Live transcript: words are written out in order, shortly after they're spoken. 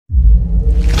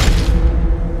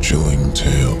Chilling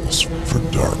tales for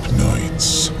dark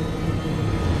nights.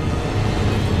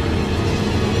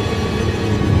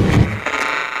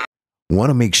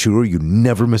 Want to make sure you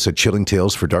never miss a Chilling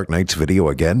Tales for Dark Nights video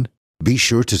again? Be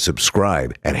sure to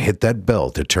subscribe and hit that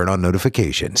bell to turn on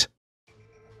notifications.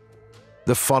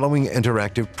 The following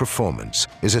interactive performance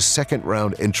is a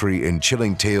second-round entry in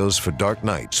Chilling Tales for Dark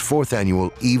Nights' 4th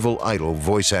annual Evil Idol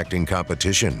voice acting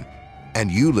competition. And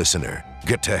you, listener,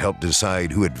 get to help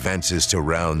decide who advances to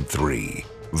round 3.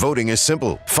 Voting is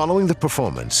simple. Following the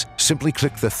performance, simply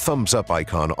click the thumbs up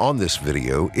icon on this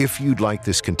video if you'd like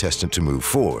this contestant to move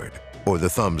forward, or the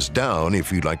thumbs down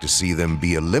if you'd like to see them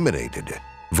be eliminated.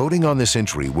 Voting on this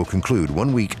entry will conclude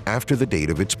 1 week after the date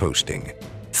of its posting.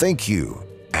 Thank you,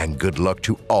 and good luck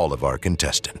to all of our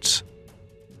contestants.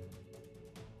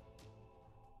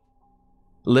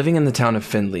 Living in the town of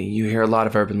Findlay, you hear a lot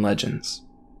of urban legends,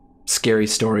 scary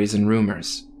stories and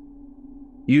rumors,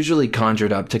 usually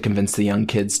conjured up to convince the young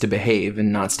kids to behave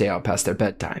and not stay out past their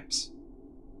bedtimes.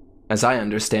 As I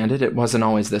understand it, it wasn't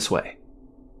always this way.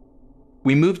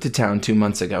 We moved to town 2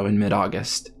 months ago in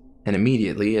mid-August, and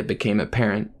immediately it became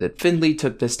apparent that Findlay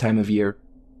took this time of year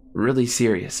really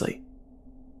seriously.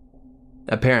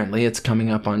 Apparently, it's coming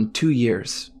up on 2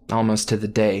 years, almost to the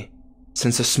day,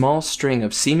 since a small string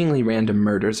of seemingly random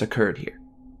murders occurred here,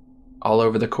 all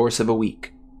over the course of a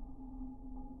week.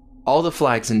 All the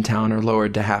flags in town are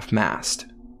lowered to half-mast,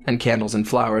 and candles and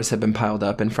flowers have been piled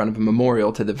up in front of a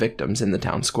memorial to the victims in the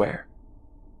town square.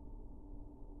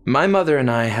 My mother and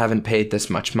I haven't paid this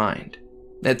much mind.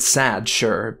 It's sad,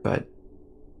 sure, but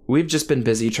we've just been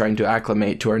busy trying to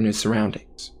acclimate to our new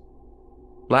surroundings.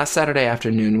 Last Saturday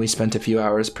afternoon, we spent a few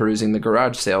hours perusing the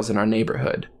garage sales in our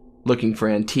neighborhood, looking for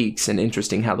antiques and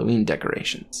interesting Halloween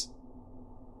decorations.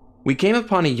 We came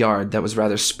upon a yard that was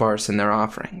rather sparse in their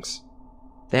offerings.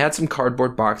 They had some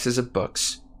cardboard boxes of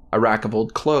books, a rack of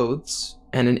old clothes,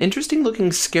 and an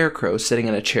interesting-looking scarecrow sitting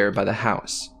in a chair by the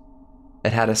house.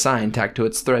 It had a sign tacked to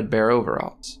its threadbare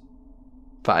overalls.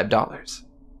 $5.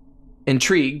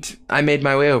 Intrigued, I made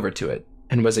my way over to it,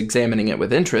 and was examining it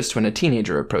with interest when a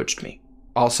teenager approached me,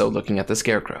 also looking at the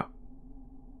scarecrow.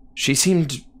 She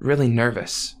seemed really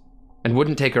nervous, and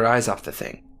wouldn't take her eyes off the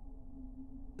thing.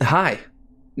 "Hi,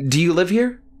 do you live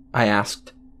here?" I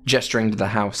asked, gesturing to the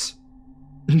house.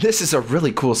 "This is a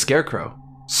really cool scarecrow.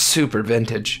 Super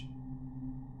vintage."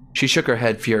 She shook her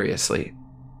head furiously.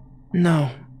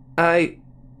 "No, I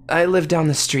live down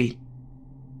the street.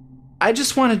 I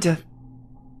just wanted to...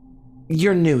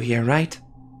 You're new here, right?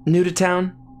 New to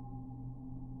town?"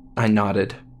 I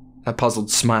nodded, a puzzled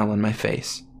smile on my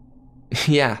face.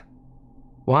 "Yeah.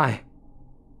 Why?"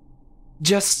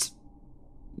 "Just...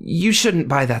 You shouldn't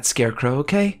buy that scarecrow,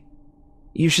 okay?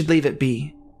 You should leave it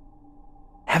be."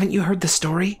 "Haven't you heard the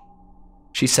story?"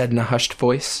 she said in a hushed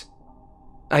voice.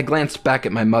 I glanced back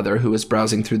at my mother, who was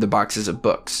browsing through the boxes of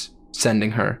books,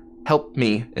 sending her "help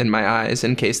me" in my eyes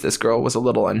in case this girl was a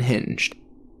little unhinged.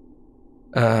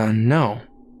 No.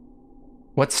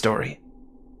 What story?"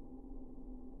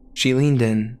 She leaned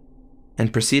in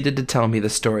and proceeded to tell me the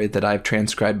story that I've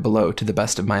transcribed below to the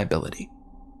best of my ability.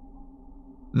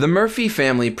 The Murphy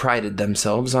family prided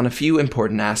themselves on a few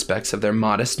important aspects of their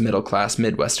modest middle-class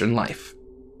Midwestern life.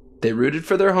 They rooted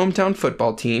for their hometown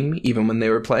football team even when they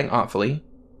were playing awfully,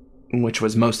 which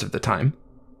was most of the time.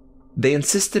 They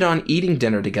insisted on eating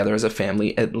dinner together as a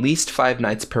family at least 5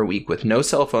 nights per week with no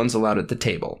cell phones allowed at the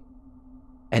table.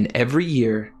 And every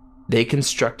year, they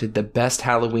constructed the best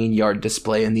Halloween yard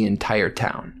display in the entire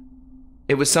town.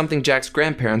 It was something Jack's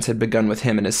grandparents had begun with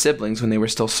him and his siblings when they were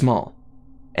still small,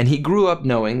 and he grew up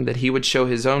knowing that he would show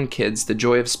his own kids the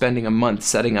joy of spending a month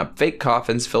setting up fake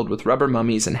coffins filled with rubber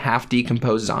mummies and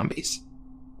half-decomposed zombies.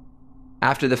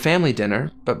 After the family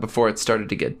dinner, but before it started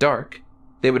to get dark,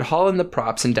 they would haul in the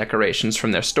props and decorations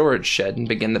from their storage shed and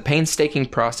begin the painstaking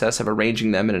process of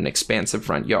arranging them in an expansive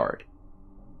front yard.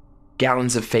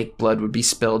 Gallons of fake blood would be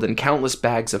spilled and countless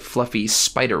bags of fluffy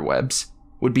spider webs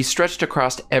would be stretched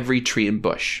across every tree and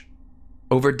bush.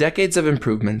 Over decades of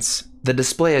improvements, the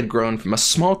display had grown from a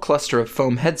small cluster of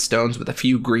foam headstones with a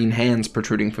few green hands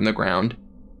protruding from the ground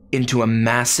into a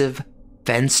massive,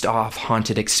 fenced-off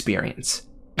haunted experience,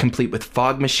 complete with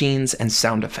fog machines and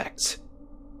sound effects.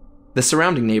 The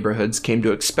surrounding neighborhoods came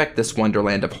to expect this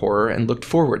wonderland of horror and looked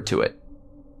forward to it.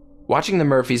 Watching the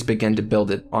Murphys begin to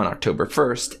build it on October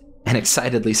 1st, and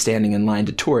excitedly standing in line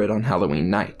to tour it on Halloween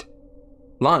night.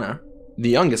 Lana, the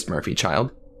youngest Murphy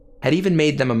child, had even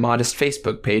made them a modest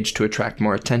Facebook page to attract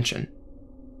more attention.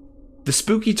 The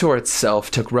spooky tour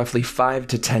itself took roughly 5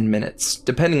 to 10 minutes,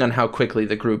 depending on how quickly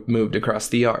the group moved across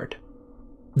the yard.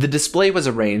 The display was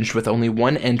arranged with only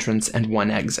one entrance and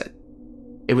one exit.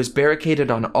 It was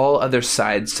barricaded on all other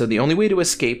sides, so the only way to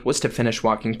escape was to finish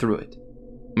walking through it,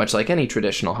 much like any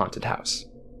traditional haunted house.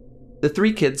 The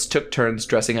three kids took turns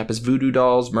dressing up as voodoo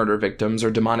dolls, murder victims,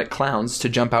 or demonic clowns to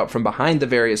jump out from behind the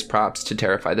various props to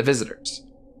terrify the visitors.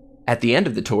 At the end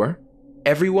of the tour,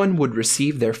 everyone would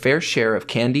receive their fair share of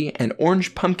candy and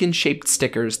orange pumpkin-shaped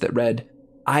stickers that read,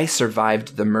 "I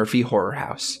survived the Murphy Horror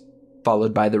House,"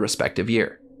 followed by the respective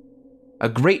year. A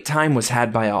great time was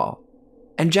had by all,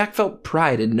 and Jack felt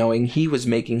pride in knowing he was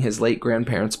making his late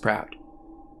grandparents proud.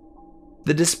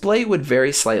 The display would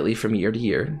vary slightly from year to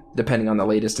year, depending on the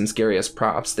latest and scariest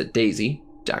props that Daisy,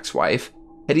 Jack's wife,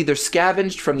 had either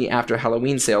scavenged from the after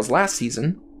Halloween sales last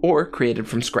season or created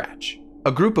from scratch.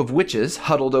 A group of witches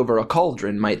huddled over a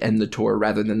cauldron might end the tour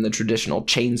rather than the traditional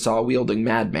chainsaw-wielding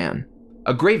madman.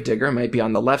 A gravedigger might be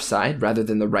on the left side rather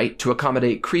than the right to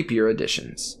accommodate creepier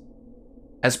additions.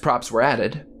 As props were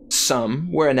added, some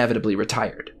were inevitably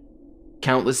retired.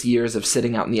 Countless years of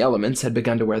sitting out in the elements had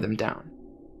begun to wear them down.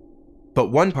 But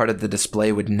one part of the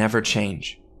display would never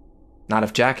change. Not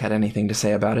if Jack had anything to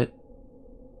say about it.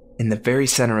 In the very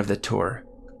center of the tour,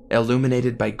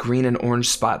 illuminated by green and orange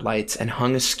spotlights and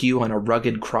hung askew on a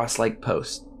rugged cross-like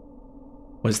post,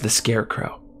 was the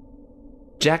Scarecrow.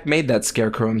 Jack made that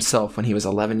Scarecrow himself when he was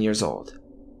 11 years old.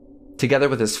 Together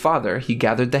with his father, he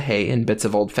gathered the hay and bits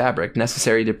of old fabric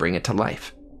necessary to bring it to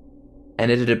life, and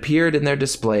it had appeared in their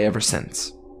display ever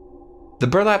since. The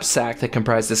burlap sack that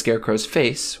comprised the Scarecrow's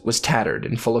face was tattered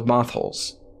and full of moth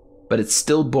holes, but it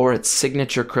still bore its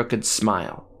signature crooked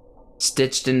smile,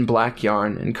 stitched in black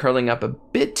yarn and curling up a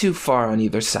bit too far on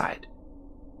either side.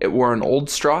 It wore an old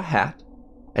straw hat,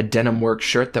 a denim work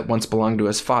shirt that once belonged to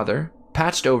his father,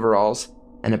 patched overalls,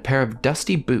 and a pair of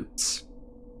dusty boots.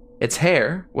 Its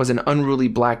hair was an unruly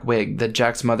black wig that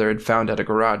Jack's mother had found at a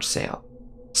garage sale,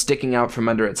 sticking out from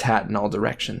under its hat in all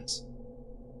directions.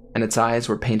 And its eyes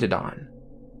were painted on.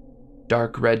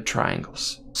 Dark red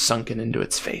triangles sunken into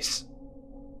its face.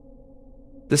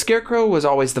 The Scarecrow was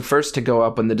always the first to go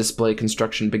up when the display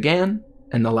construction began,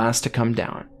 and the last to come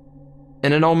down,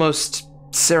 in an almost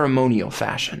ceremonial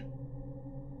fashion.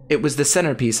 It was the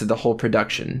centerpiece of the whole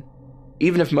production,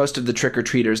 even if most of the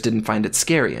trick-or-treaters didn't find it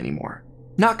scary anymore,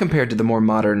 not compared to the more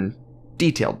modern,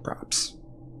 detailed props.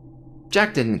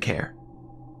 Jack didn't care.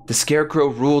 The Scarecrow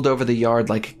ruled over the yard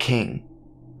like a king,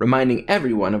 reminding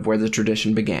everyone of where the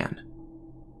tradition began.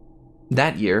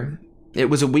 That year, it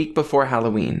was a week before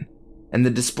Halloween, and the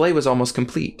display was almost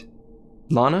complete.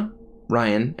 Lana,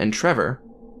 Ryan, and Trevor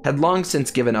had long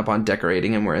since given up on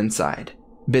decorating and were inside,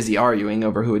 busy arguing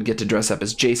over who would get to dress up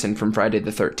as Jason from Friday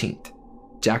the 13th.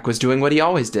 Jack was doing what he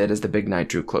always did as the big night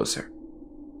drew closer,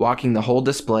 walking the whole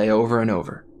display over and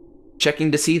over, checking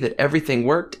to see that everything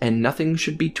worked and nothing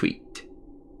should be tweaked.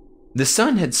 The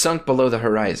sun had sunk below the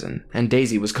horizon, and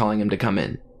Daisy was calling him to come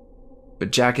in.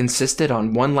 But Jack insisted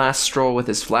on one last stroll with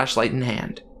his flashlight in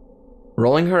hand.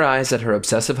 Rolling her eyes at her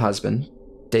obsessive husband,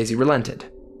 Daisy relented,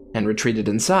 and retreated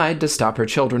inside to stop her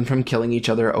children from killing each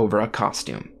other over a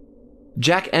costume.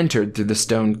 Jack entered through the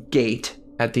stone gate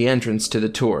at the entrance to the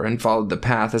tour and followed the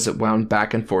path as it wound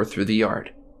back and forth through the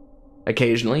yard.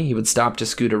 Occasionally, he would stop to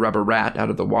scoot a rubber rat out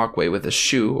of the walkway with a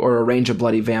shoe or arrange a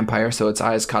bloody vampire so its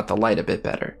eyes caught the light a bit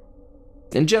better.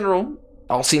 In general,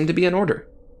 all seemed to be in order.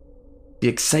 The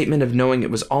excitement of knowing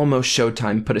it was almost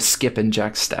showtime put a skip in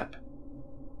Jack's step.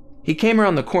 He came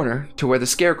around the corner to where the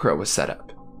Scarecrow was set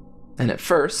up, and at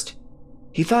first,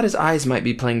 he thought his eyes might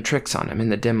be playing tricks on him in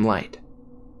the dim light.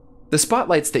 The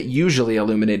spotlights that usually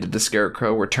illuminated the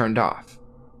Scarecrow were turned off.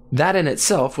 That in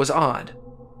itself was odd,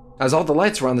 as all the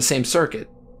lights were on the same circuit,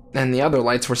 and the other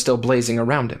lights were still blazing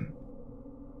around him.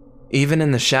 Even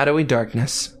in the shadowy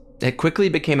darkness, it quickly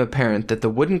became apparent that the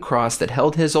wooden cross that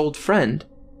held his old friend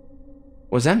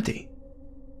was empty.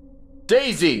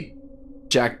 "Daisy!"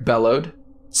 Jack bellowed,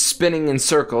 spinning in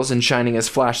circles and shining his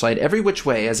flashlight every which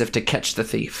way as if to catch the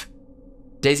thief.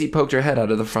 Daisy poked her head out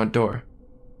of the front door.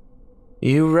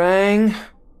 "You rang?"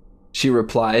 she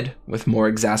replied, with more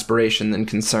exasperation than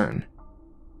concern.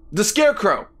 "The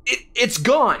Scarecrow! It's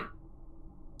gone!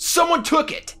 Someone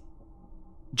took it!"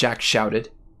 Jack shouted.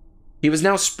 He was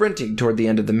now sprinting toward the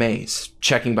end of the maze,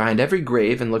 checking behind every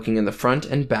grave and looking in the front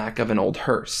and back of an old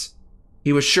hearse.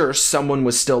 He was sure someone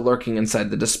was still lurking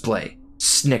inside the display,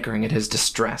 snickering at his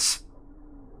distress.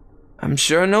 "I'm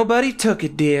sure nobody took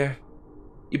it, dear.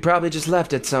 You probably just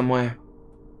left it somewhere,"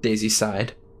 Daisy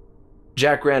sighed.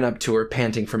 Jack ran up to her,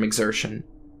 panting from exertion.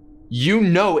 "You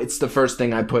know it's the first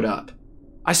thing I put up.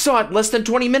 I saw it less than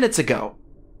 20 minutes ago.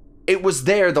 It was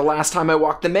there the last time I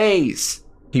walked the maze,"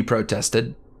 he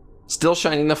protested, still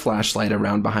shining the flashlight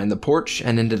around behind the porch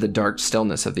and into the dark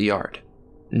stillness of the yard.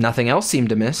 Nothing else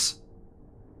seemed amiss.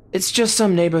 It's just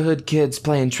some neighborhood kids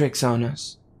playing tricks on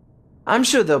us. I'm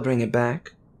sure they'll bring it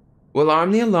back. We'll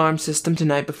arm the alarm system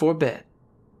tonight before bed,"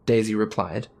 Daisy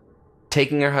replied,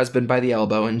 taking her husband by the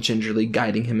elbow and gingerly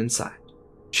guiding him inside.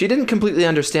 She didn't completely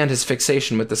understand his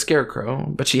fixation with the scarecrow,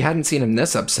 but she hadn't seen him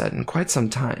this upset in quite some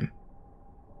time.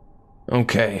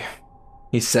 "Okay,"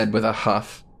 he said with a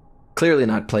huff, clearly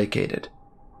not placated.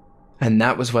 And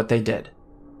that was what they did.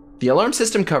 The alarm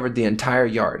system covered the entire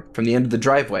yard, from the end of the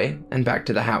driveway and back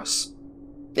to the house.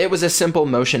 It was a simple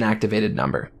motion-activated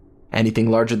number.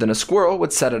 Anything larger than a squirrel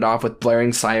would set it off with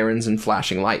blaring sirens and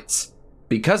flashing lights.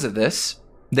 Because of this,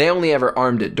 they only ever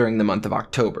armed it during the month of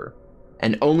October,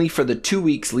 and only for the 2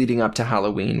 weeks leading up to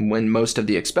Halloween when most of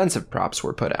the expensive props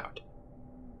were put out.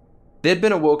 They had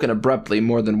been awoken abruptly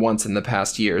more than once in the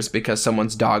past years because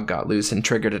someone's dog got loose and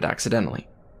triggered it accidentally.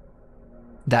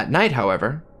 That night,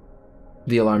 however,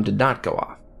 the alarm did not go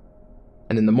off,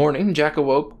 and in the morning, Jack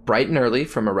awoke bright and early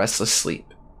from a restless sleep.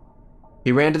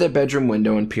 He ran to their bedroom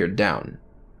window and peered down.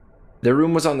 Their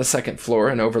room was on the second floor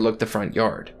and overlooked the front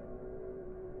yard.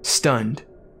 Stunned,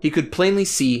 he could plainly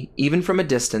see, even from a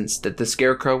distance, that the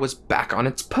scarecrow was back on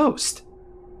its post.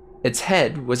 Its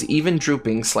head was even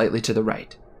drooping slightly to the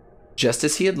right, just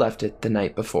as he had left it the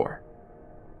night before.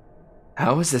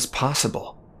 "How is this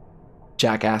possible?"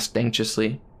 Jack asked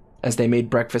anxiously, as they made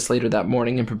breakfast later that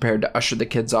morning and prepared to usher the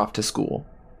kids off to school.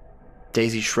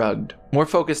 Daisy shrugged, more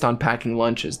focused on packing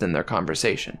lunches than their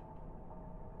conversation.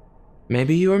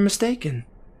 "Maybe you were mistaken.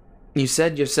 You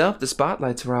said yourself the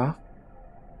spotlights were off."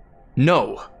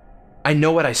 "No! I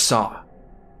know what I saw.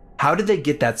 How did they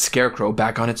get that scarecrow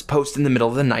back on its post in the middle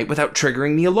of the night without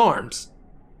triggering the alarms?"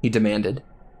 he demanded.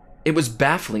 It was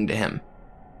baffling to him.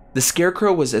 The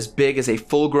scarecrow was as big as a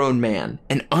full-grown man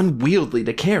and unwieldy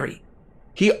to carry.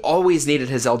 He always needed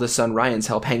his eldest son Ryan's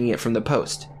help hanging it from the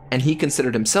post, and he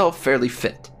considered himself fairly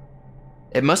fit.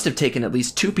 It must have taken at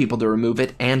least 2 people to remove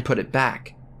it and put it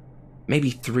back. Maybe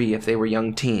 3 if they were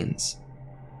young teens.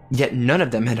 Yet none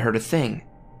of them had heard a thing.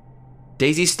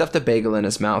 Daisy stuffed a bagel in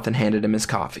his mouth and handed him his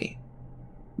coffee.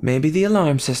 "Maybe the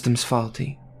alarm system's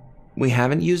faulty. We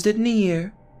haven't used it in a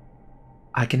year.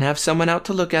 I can have someone out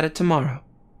to look at it tomorrow.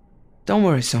 Don't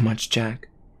worry so much, Jack.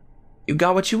 You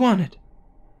got what you wanted.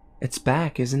 It's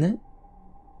back, isn't it?"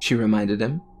 she reminded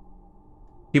him.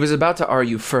 He was about to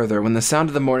argue further when the sound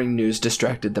of the morning news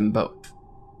distracted them both.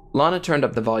 Lana turned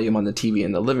up the volume on the TV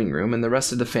in the living room, and the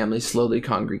rest of the family slowly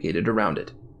congregated around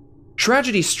it.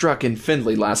 Tragedy struck in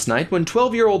Findlay last night when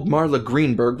 12-year-old Marla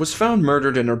Greenberg was found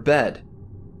murdered in her bed.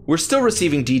 We're still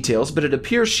receiving details, but it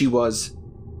appears she was...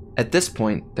 At this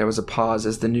point, there was a pause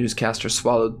as the newscaster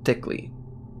swallowed thickly,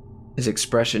 his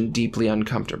expression deeply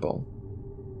uncomfortable.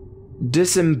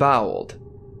 "Disemboweled.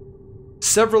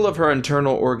 Several of her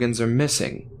internal organs are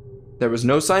missing. There was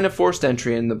no sign of forced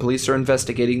entry, and the police are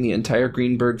investigating the entire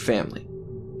Greenberg family.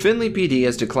 Findlay PD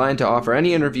has declined to offer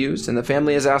any interviews, and the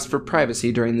family has asked for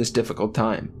privacy during this difficult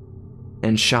time."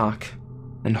 In shock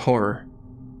and horror,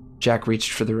 Jack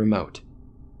reached for the remote,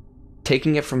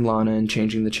 taking it from Lana and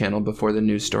changing the channel before the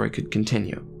news story could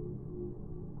continue.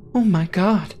 "Oh my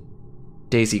God,"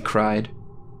 Daisy cried,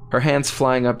 her hands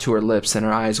flying up to her lips and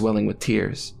her eyes welling with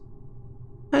tears.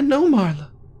 "I know Marla.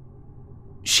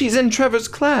 She's in Trevor's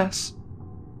class.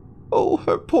 Oh,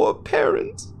 her poor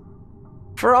parents."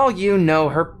 "For all you know,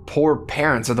 her poor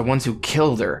parents are the ones who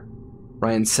killed her,"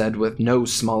 Ryan said with no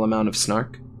small amount of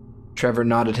snark. Trevor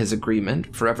nodded his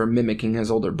agreement, forever mimicking his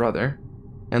older brother,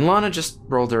 and Lana just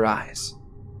rolled her eyes.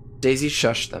 Daisy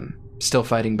shushed them, still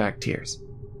fighting back tears.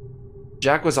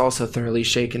 Jack was also thoroughly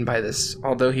shaken by this,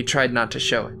 although he tried not to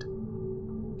show it.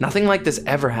 Nothing like this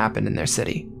ever happened in their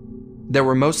city. There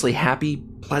were mostly happy,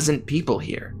 pleasant people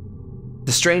here.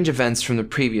 The strange events from the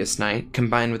previous night,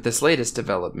 combined with this latest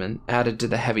development, added to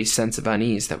the heavy sense of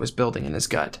unease that was building in his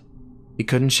gut. He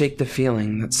couldn't shake the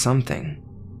feeling that something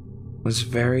was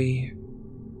very,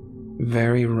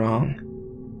 very wrong.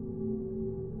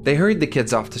 They hurried the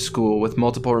kids off to school with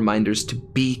multiple reminders to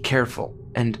be careful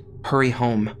and hurry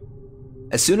home.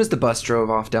 As soon as the bus drove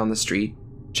off down the street,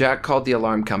 Jack called the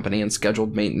alarm company and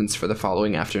scheduled maintenance for the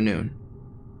following afternoon.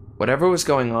 Whatever was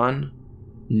going on,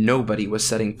 nobody was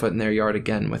setting foot in their yard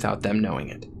again without them knowing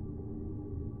it.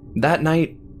 That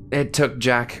night, it took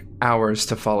Jack hours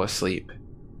to fall asleep.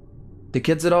 The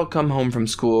kids had all come home from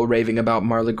school raving about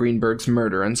Marla Greenberg's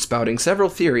murder and spouting several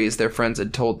theories their friends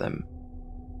had told them.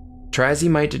 Try as he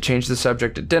might to change the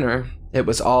subject at dinner, it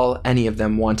was all any of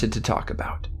them wanted to talk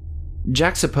about.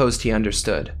 Jack supposed he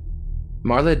understood.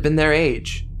 Marla had been their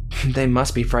age. They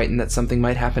must be frightened that something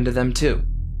might happen to them too.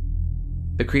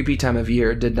 The creepy time of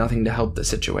year did nothing to help the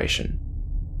situation.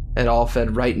 It all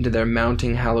fed right into their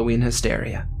mounting Halloween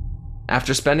hysteria,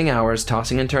 After spending hours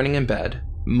tossing and turning in bed,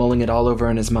 mulling it all over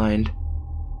in his mind,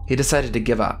 he decided to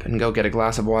give up and go get a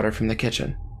glass of water from the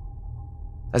kitchen.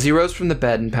 As he rose from the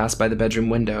bed and passed by the bedroom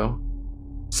window,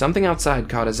 something outside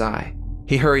caught his eye.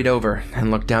 He hurried over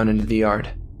and looked down into the yard,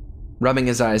 rubbing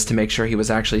his eyes to make sure he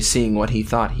was actually seeing what he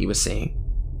thought he was seeing.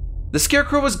 The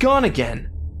scarecrow was gone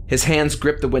again! His hands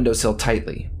gripped the windowsill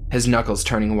tightly, his knuckles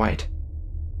turning white.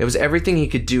 It was everything he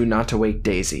could do not to wake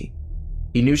Daisy.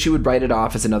 He knew she would write it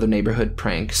off as another neighborhood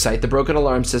prank, cite the broken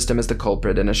alarm system as the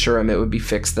culprit, and assure him it would be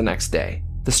fixed the next day.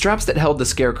 The straps that held the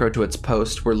scarecrow to its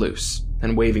post were loose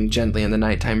and waving gently in the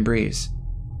nighttime breeze,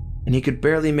 and he could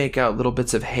barely make out little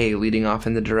bits of hay leading off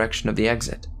in the direction of the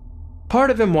exit.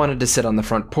 Part of him wanted to sit on the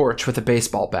front porch with a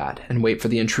baseball bat and wait for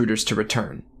the intruders to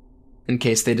return, in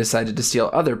case they decided to steal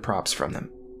other props from them.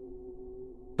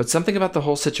 But something about the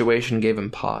whole situation gave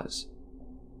him pause.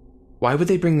 Why would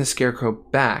they bring the scarecrow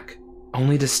back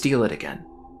only to steal it again?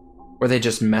 Were they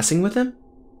just messing with him?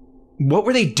 What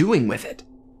were they doing with it?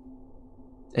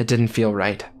 It didn't feel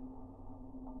right.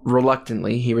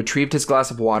 Reluctantly, he retrieved his glass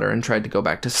of water and tried to go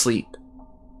back to sleep.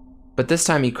 But this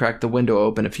time he cracked the window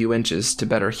open a few inches to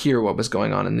better hear what was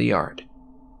going on in the yard.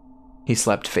 He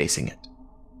slept facing it.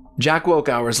 Jack woke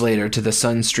hours later to the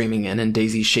sun streaming in and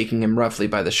Daisy shaking him roughly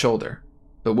by the shoulder.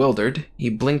 Bewildered, he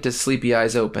blinked his sleepy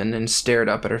eyes open and stared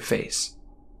up at her face.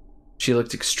 She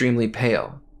looked extremely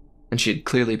pale, and she had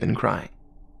clearly been crying.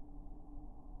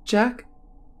 "Jack,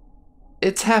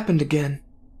 it's happened again,"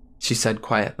 she said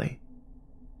quietly,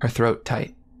 her throat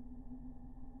tight.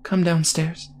 "Come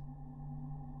downstairs."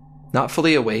 Not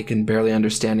fully awake and barely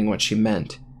understanding what she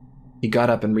meant, he got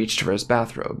up and reached for his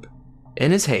bathrobe.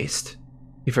 In his haste,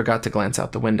 he forgot to glance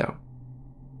out the window.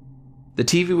 The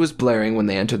TV was blaring when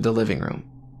they entered the living room.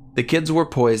 The kids were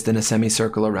poised in a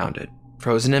semicircle around it,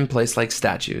 frozen in place like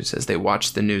statues as they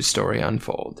watched the news story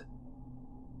unfold.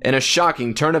 In a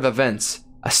shocking turn of events,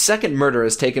 a second murder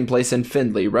has taken place in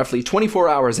Findlay roughly 24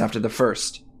 hours after the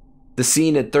first. The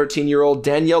scene at 13-year-old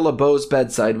Danielle LeBeau's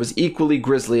bedside was equally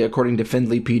grisly according to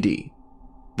Findlay PD.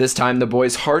 This time the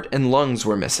boy's heart and lungs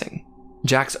were missing.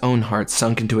 Jack's own heart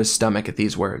sunk into his stomach at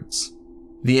these words.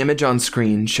 The image on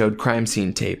screen showed crime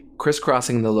scene tape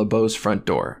crisscrossing the LeBeau's front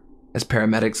door as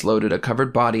paramedics loaded a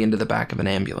covered body into the back of an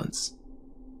ambulance.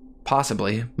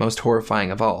 Possibly, most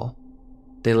horrifying of all,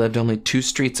 they lived only 2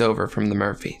 streets over from the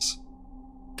Murphys.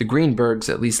 The Greenbergs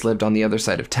at least lived on the other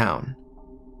side of town.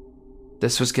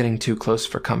 This was getting too close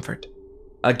for comfort.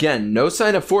 Again, no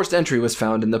sign of forced entry was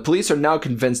found, and the police are now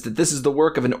convinced that this is the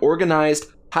work of an organized,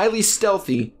 highly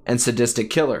stealthy, and sadistic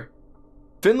killer.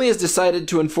 Findlay has decided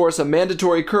to enforce a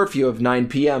mandatory curfew of 9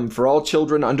 p.m. for all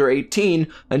children under 18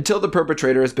 until the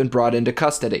perpetrator has been brought into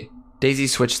custody. Daisy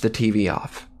switched the TV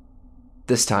off.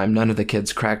 This time, none of the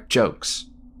kids cracked jokes,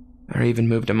 or even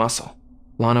moved a muscle.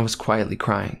 Lana was quietly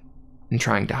crying and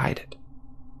trying to hide it.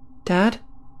 "Dad,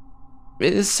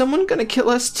 is someone gonna kill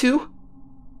us too?"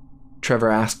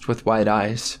 Trevor asked with wide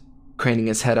eyes, craning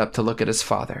his head up to look at his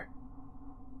father.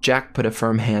 Jack put a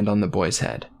firm hand on the boy's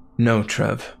head. "No,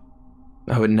 Trev.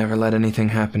 I would never let anything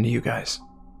happen to you guys."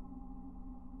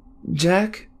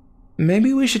 "Jack,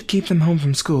 maybe we should keep them home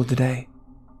from school today,"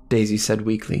 Daisy said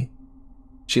weakly.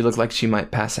 She looked like she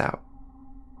might pass out.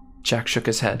 Jack shook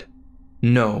his head.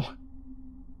 "No.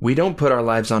 We don't put our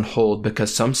lives on hold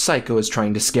because some psycho is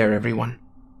trying to scare everyone.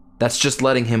 That's just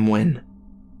letting him win.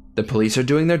 The police are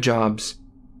doing their jobs.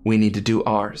 We need to do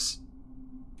ours.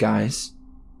 Guys,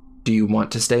 do you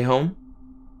want to stay home?"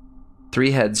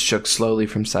 3 heads shook slowly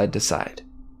from side to side.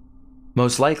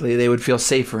 Most likely, they would feel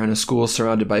safer in a school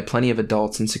surrounded by plenty of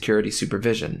adults and security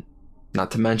supervision, not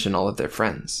to mention all of their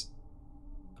friends.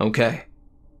 "Okay,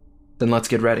 then let's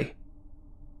get ready."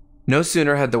 No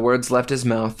sooner had the words left his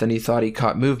mouth than he thought he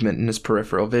caught movement in his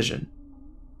peripheral vision.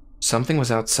 Something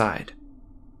was outside.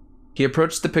 He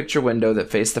approached the picture window that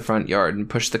faced the front yard and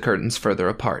pushed the curtains further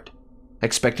apart,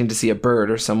 expecting to see a bird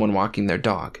or someone walking their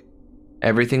dog.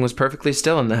 Everything was perfectly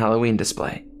still in the Halloween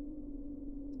display.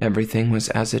 Everything was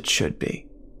as it should be.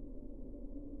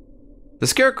 The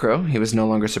scarecrow, he was no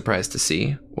longer surprised to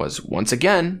see, was once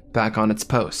again back on its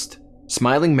post,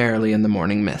 smiling merrily in the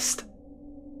morning mist.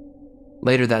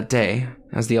 Later that day,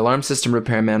 as the alarm system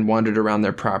repairman wandered around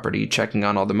their property checking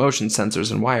on all the motion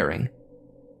sensors and wiring,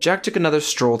 Jack took another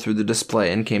stroll through the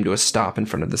display and came to a stop in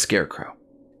front of the scarecrow.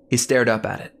 He stared up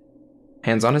at it,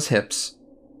 hands on his hips,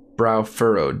 brow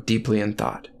furrowed deeply in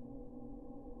thought.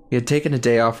 He had taken a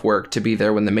day off work to be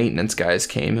there when the maintenance guys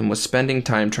came and was spending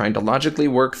time trying to logically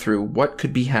work through what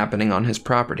could be happening on his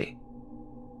property.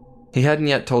 He hadn't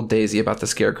yet told Daisy about the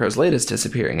scarecrow's latest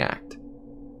disappearing act.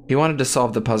 He wanted to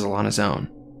solve the puzzle on his own,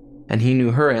 and he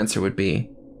knew her answer would be,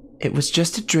 It was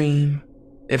just a dream.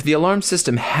 If the alarm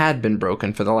system had been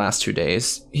broken for the last 2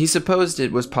 days, he supposed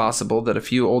it was possible that a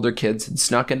few older kids had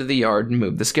snuck into the yard and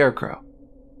moved the scarecrow.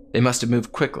 They must have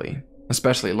moved quickly,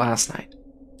 especially last night.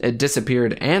 It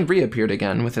disappeared and reappeared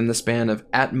again within the span of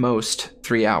at most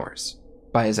 3 hours,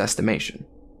 by his estimation.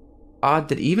 Odd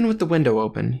that even with the window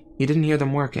open, he didn't hear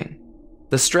them working.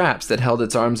 The straps that held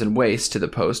its arms and waist to the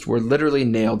post were literally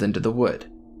nailed into the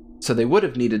wood, so they would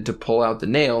have needed to pull out the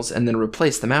nails and then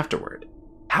replace them afterward.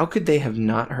 How could they have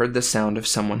not heard the sound of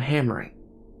someone hammering?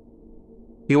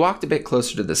 He walked a bit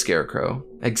closer to the scarecrow,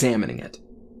 examining it.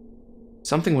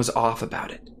 Something was off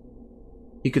about it.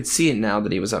 He could see it now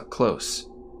that he was up close.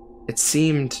 It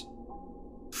seemed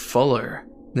fuller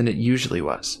than it usually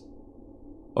was.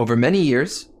 Over many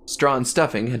years, straw and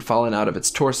stuffing had fallen out of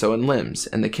its torso and limbs,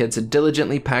 and the kids had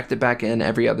diligently packed it back in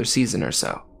every other season or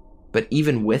so. But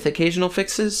even with occasional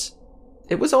fixes,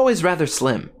 it was always rather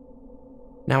slim.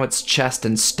 Now its chest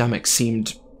and stomach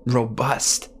seemed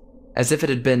robust, as if it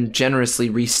had been generously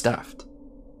restuffed.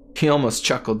 He almost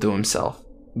chuckled to himself.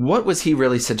 What was he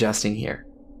really suggesting here?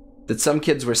 That some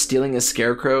kids were stealing a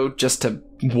scarecrow just to,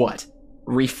 what?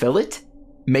 Refill it?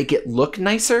 Make it look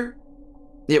nicer?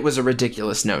 It was a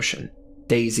ridiculous notion.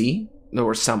 Daisy,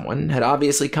 or someone, had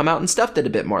obviously come out and stuffed it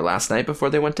a bit more last night before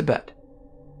they went to bed.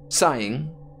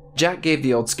 Sighing, Jack gave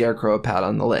the old scarecrow a pat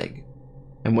on the leg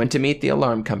and went to meet the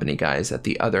alarm company guys at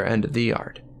the other end of the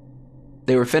yard.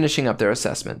 They were finishing up their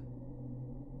assessment.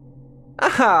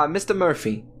 "Aha, Mr.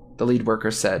 Murphy," the lead worker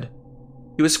said.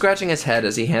 He was scratching his head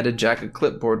as he handed Jack a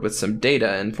clipboard with some data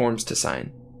and forms to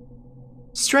sign.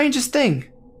 "Strangest thing.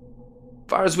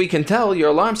 Far as we can tell, your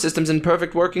alarm system's in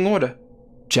perfect working order."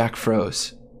 Jack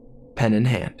froze, pen in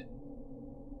hand.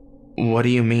 "What do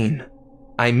you mean?"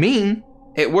 "I mean,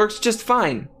 it works just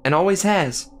fine, and always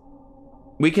has.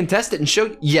 We can test it and show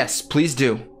you." "Yes, please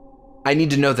do. I need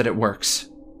to know that it works,"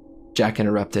 Jack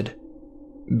interrupted,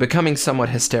 becoming somewhat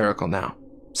hysterical now.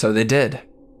 So they did.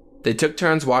 They took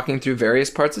turns walking through various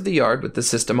parts of the yard with the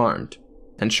system armed,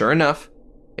 and sure enough,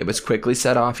 it was quickly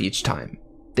set off each time.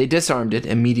 They disarmed it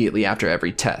immediately after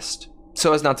every test,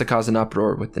 so as not to cause an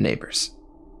uproar with the neighbors.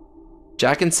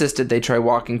 Jack insisted they try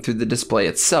walking through the display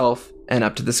itself and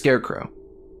up to the scarecrow,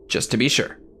 just to be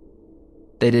sure.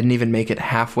 They didn't even make it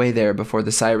halfway there before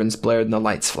the sirens blared and the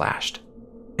lights flashed.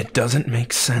 "It doesn't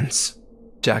make sense,"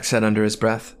 Jack said under his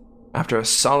breath, after a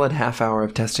solid half hour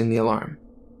of testing the alarm.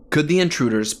 Could the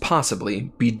intruders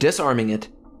possibly be disarming it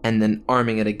and then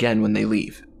arming it again when they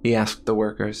leave? He asked the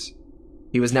workers.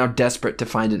 He was now desperate to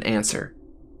find an answer.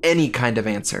 Any kind of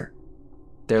answer.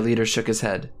 Their leader shook his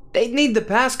head. "They'd need the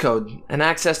passcode and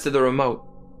access to the remote.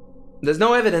 There's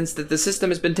no evidence that the system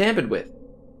has been tampered with."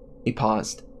 He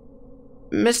paused.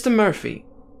 "Mr. Murphy,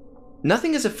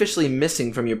 nothing is officially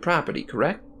missing from your property,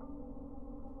 correct?"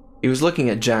 He was looking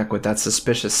at Jack with that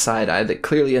suspicious side-eye that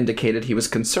clearly indicated he was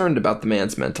concerned about the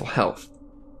man's mental health.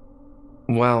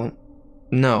 "Well,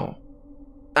 no.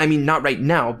 I mean, not right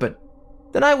now, but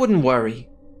then I wouldn't worry.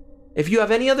 If you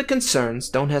have any other concerns,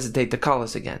 don't hesitate to call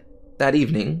us again." That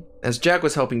evening, as Jack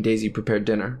was helping Daisy prepare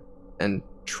dinner, and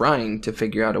trying to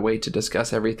figure out a way to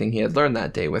discuss everything he had learned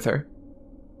that day with her,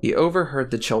 he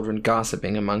overheard the children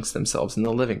gossiping amongst themselves in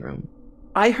the living room.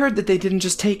 "I heard that they didn't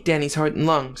just take Danny's heart and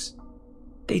lungs.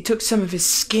 They took some of his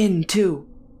skin, too,"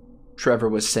 Trevor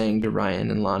was saying to Ryan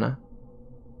and Lana.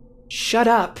 "Shut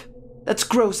up. That's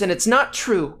gross and it's not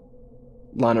true,"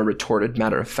 Lana retorted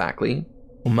matter-of-factly.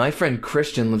 "Well, my friend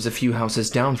Christian lives a few houses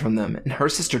down from them, and her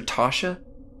sister Tasha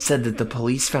said that the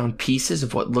police found pieces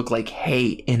of what looked like hay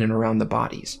in and around the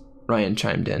bodies," Ryan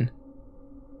chimed in.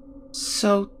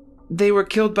 "So they were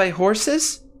killed by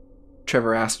horses?"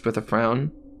 Trevor asked with a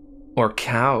frown. "Or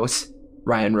cows,"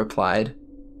 Ryan replied.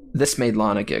 This made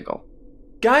Lana giggle.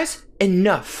 "Guys,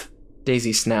 enough,"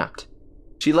 Daisy snapped.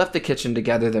 She left the kitchen to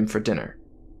gather them for dinner.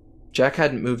 Jack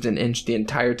hadn't moved an inch the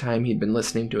entire time he'd been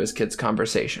listening to his kids'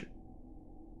 conversation.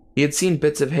 He had seen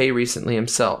bits of hay recently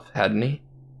himself, hadn't he?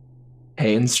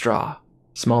 Hay and straw,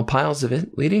 small piles of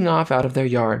it leading off out of their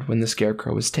yard when the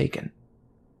scarecrow was taken.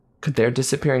 Could their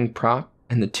disappearing prop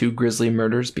and the 2 grisly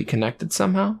murders be connected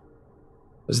somehow?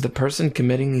 Was the person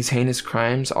committing these heinous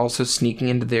crimes also sneaking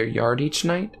into their yard each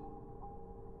night?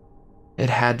 It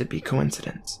had to be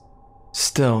coincidence.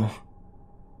 Still,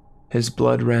 his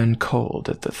blood ran cold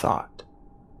at the thought.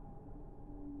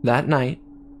 That night,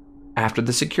 after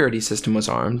the security system was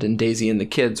armed and Daisy and the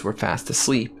kids were fast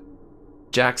asleep,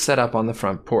 Jack sat up on the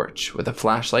front porch with a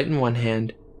flashlight in one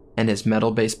hand and his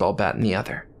metal baseball bat in the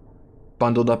other,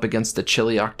 bundled up against the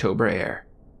chilly October air.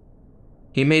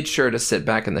 He made sure to sit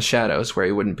back in the shadows where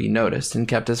he wouldn't be noticed and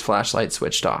kept his flashlight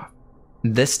switched off.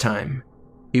 This time,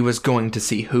 He was going to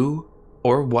see who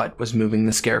or what was moving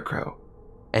the scarecrow,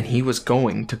 and he was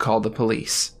going to call the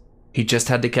police. He just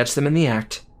had to catch them in the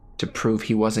act to prove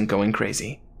he wasn't going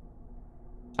crazy.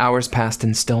 Hours passed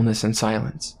in stillness and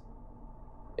silence.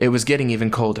 It was getting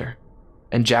even colder,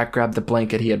 and Jack grabbed the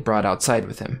blanket he had brought outside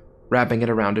with him, wrapping it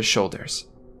around his shoulders.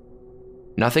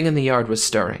 Nothing in the yard was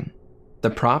stirring. The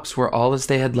props were all as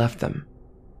they had left them,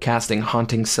 casting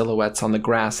haunting silhouettes on the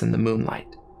grass in the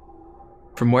moonlight.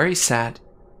 From where he sat,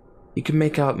 he could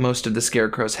make out most of the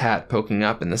scarecrow's hat poking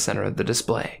up in the center of the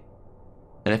display,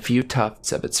 and a few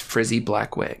tufts of its frizzy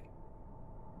black wig.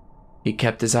 He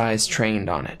kept his eyes trained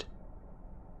on it,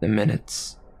 the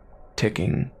minutes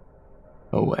ticking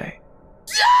away.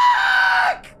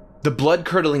 Jack! The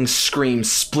blood-curdling scream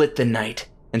split the night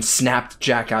and snapped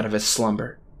Jack out of his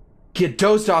slumber. He had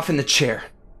dozed off in the chair.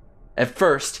 At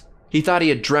first, he thought he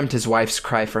had dreamt his wife's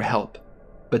cry for help,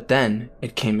 but then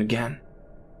it came again.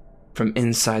 From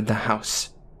inside the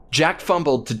house, Jack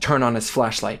fumbled to turn on his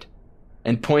flashlight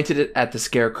and pointed it at the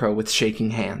scarecrow with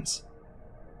shaking hands.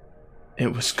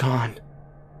 It was gone.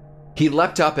 He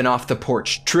leapt up and off the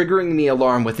porch, triggering the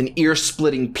alarm with an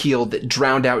ear-splitting peal that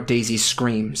drowned out Daisy's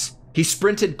screams. He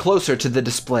sprinted closer to the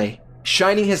display,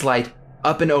 shining his light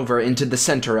up and over into the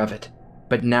center of it.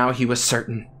 But now he was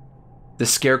certain. The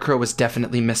scarecrow was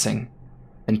definitely missing,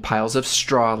 and piles of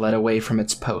straw led away from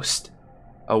its post,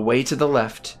 away to the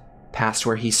left, past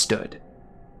where he stood.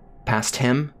 Past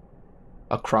him,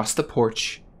 across the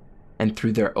porch, and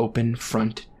through their open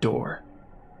front door.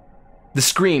 The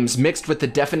screams, mixed with the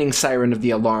deafening siren of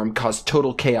the alarm, caused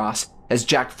total chaos as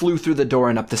Jack flew through the door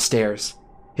and up the stairs,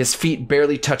 his feet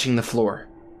barely touching the floor.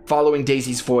 Following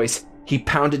Daisy's voice, he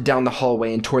pounded down the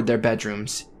hallway and toward their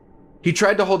bedrooms. He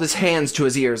tried to hold his hands to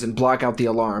his ears and block out the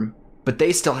alarm, but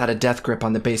they still had a death grip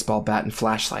on the baseball bat and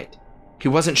flashlight. He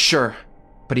wasn't sure,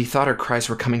 but he thought her cries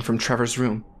were coming from Trevor's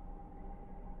room.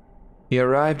 He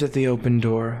arrived at the open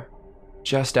door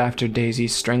just after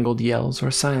Daisy's strangled yells were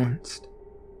silenced,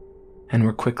 and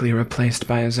were quickly replaced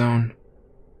by his own.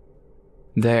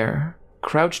 There,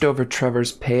 crouched over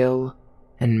Trevor's pale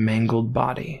and mangled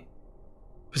body,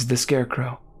 was the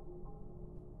scarecrow.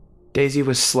 Daisy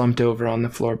was slumped over on the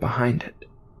floor behind it,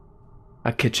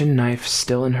 a kitchen knife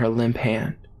still in her limp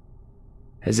hand,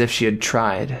 as if she had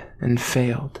tried and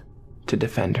failed to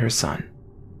defend her son.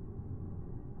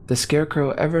 The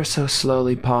scarecrow ever so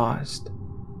slowly paused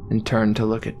and turned to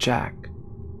look at Jack,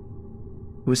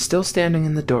 who was still standing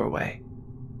in the doorway,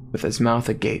 with his mouth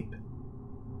agape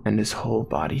and his whole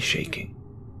body shaking.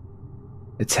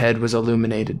 Its head was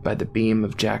illuminated by the beam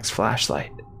of Jack's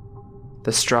flashlight.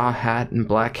 The straw hat and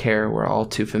black hair were all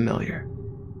too familiar,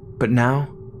 but now,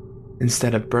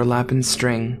 instead of burlap and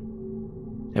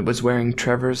string, it was wearing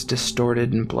Trevor's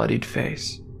distorted and bloodied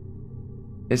face.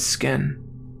 His skin,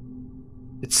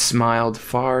 it smiled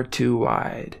far too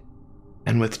wide,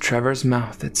 and with Trevor's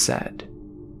mouth it said,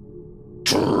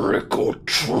 "Trick or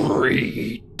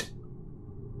treat."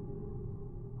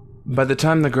 By the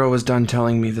time the girl was done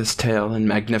telling me this tale in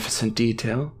magnificent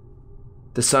detail,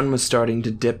 the sun was starting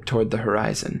to dip toward the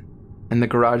horizon, and the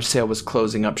garage sale was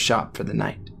closing up shop for the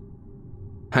night.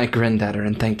 I grinned at her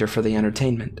and thanked her for the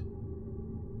entertainment.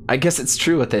 I guess it's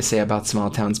true what they say about small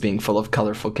towns being full of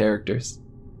colorful characters.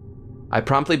 I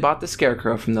promptly bought the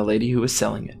scarecrow from the lady who was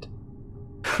selling it.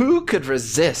 Who could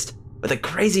resist with a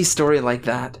crazy story like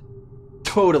that?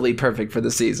 Totally perfect for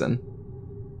the season.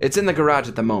 It's in the garage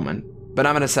at the moment, but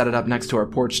I'm going to set it up next to our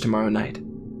porch tomorrow night,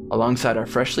 alongside our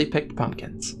freshly picked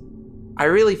pumpkins. I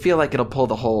really feel like it'll pull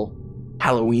the whole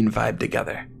Halloween vibe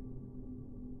together.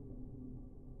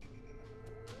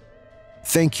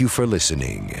 Thank you for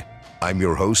listening. I'm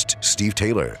your host, Steve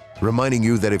Taylor, reminding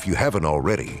you that if you haven't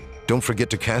already, don't forget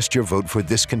to cast your vote for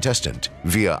this contestant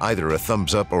via either a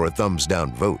thumbs up or a thumbs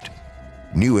down vote.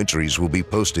 New entries will be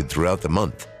posted throughout the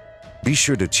month. Be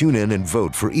sure to tune in and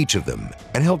vote for each of them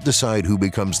and help decide who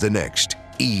becomes the next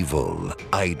evil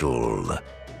idol.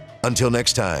 Until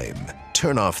next time,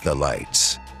 turn off the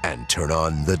lights and turn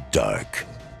on the dark.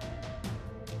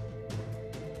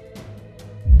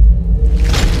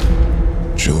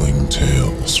 Chilling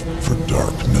tales for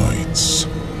dark nights.